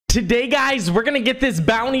Today, guys, we're gonna get this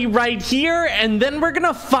bounty right here, and then we're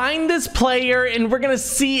gonna find this player, and we're gonna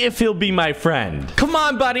see if he'll be my friend. Come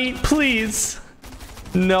on, buddy, please.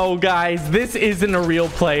 No, guys, this isn't a real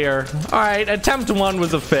player. All right, attempt 1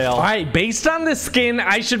 was a fail. All right, based on the skin,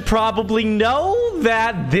 I should probably know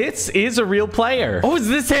that this is a real player. Oh, is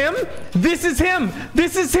this him? This is him.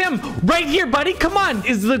 This is him. Right here, buddy. Come on.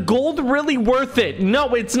 Is the gold really worth it?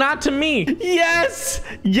 No, it's not to me. Yes.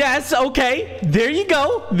 Yes. Okay. There you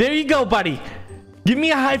go. There you go, buddy. Give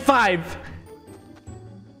me a high five.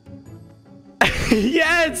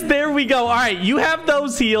 Yes, there we go. All right, you have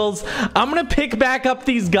those heals. I'm gonna pick back up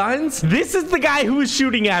these guns. This is the guy who is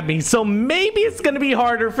shooting at me, so maybe it's gonna be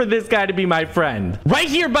harder for this guy to be my friend. Right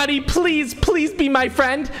here, buddy. Please, please be my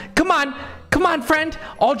friend. Come on. Come on, friend.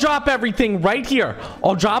 I'll drop everything right here.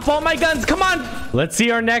 I'll drop all my guns. Come on. Let's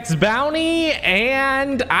see our next bounty.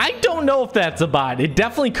 And I don't know if that's a bot. It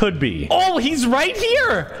definitely could be. Oh, he's right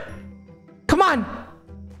here. Come on.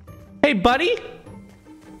 Hey, buddy.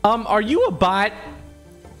 Are you a bot?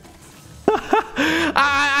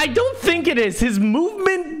 I don't think it is. His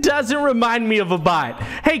movement doesn't remind me of a bot.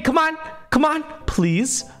 Hey, come on. Come on.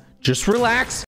 Please. Just relax.